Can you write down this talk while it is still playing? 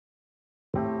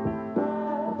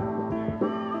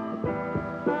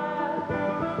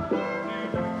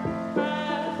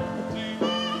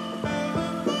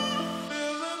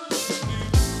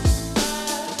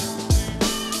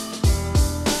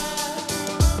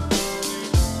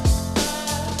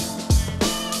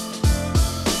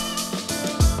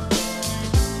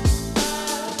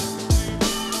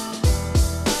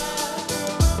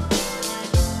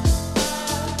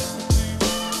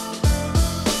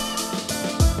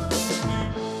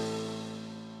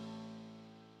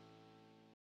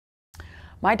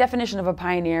My definition of a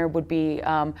pioneer would be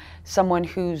someone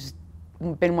who's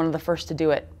been one of the first to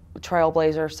do it,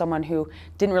 trailblazer, someone who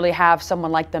didn't really have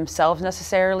someone like themselves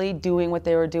necessarily doing what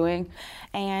they were doing.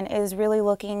 And is really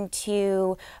looking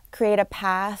to create a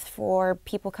path for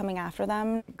people coming after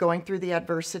them. Going through the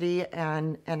adversity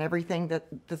and everything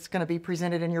that's going to be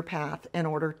presented in your path in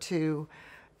order to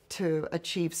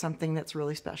achieve something that's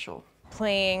really special.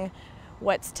 Playing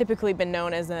what's typically been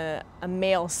known as a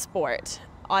male sport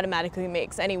automatically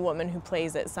makes any woman who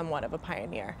plays it somewhat of a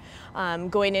pioneer.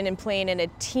 Going in and playing in a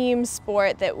team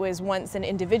sport that was once an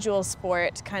individual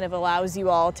sport kind of allows you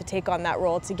all to take on that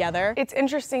role together. It's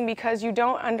interesting because you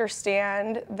don't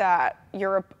understand that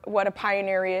what a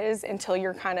pioneer is until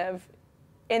you're kind of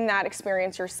in that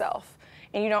experience yourself,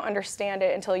 and you don't understand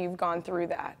it until you've gone through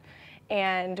that.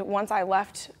 And once I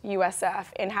left USF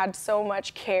and had so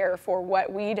much care for what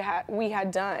we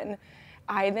had done,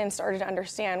 I then started to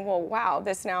understand, well, wow,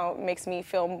 this now makes me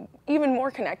feel even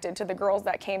more connected to the girls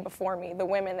that came before me, the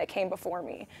women that came before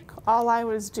me. All I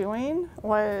was doing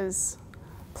was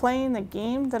playing the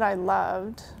game that I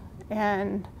loved,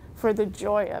 and for the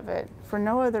joy of it, for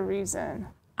no other reason.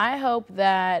 I hope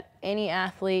that any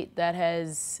athlete that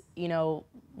has,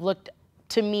 looked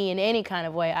to me in any kind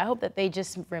of way, I hope that they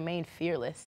just remain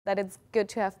fearless. That it's good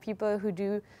to have people who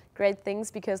do great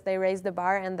things because they raise the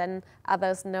bar and then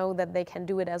others know that they can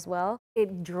do it as well.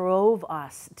 It drove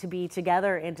us to be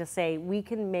together and to say we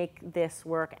can make this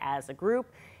work as a group,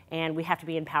 and we have to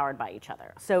be empowered by each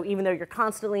other. So even though you're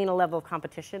constantly in a level of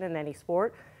competition in any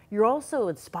sport, you're also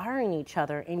inspiring each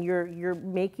other, and you're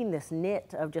making this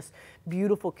knit of just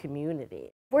beautiful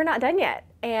community. We're not done yet,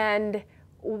 and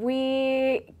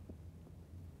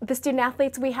the student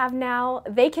athletes we have now,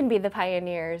 they can be the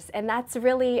pioneers, and that's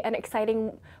really an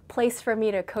exciting place for me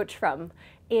to coach from,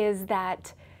 is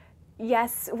that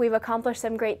yes, we've accomplished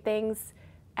some great things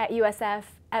at USF,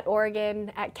 at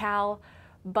Oregon, at Cal,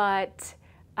 but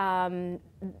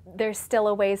there's still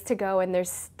a ways to go, and there's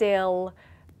still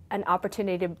an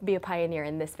opportunity to be a pioneer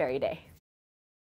in this very day.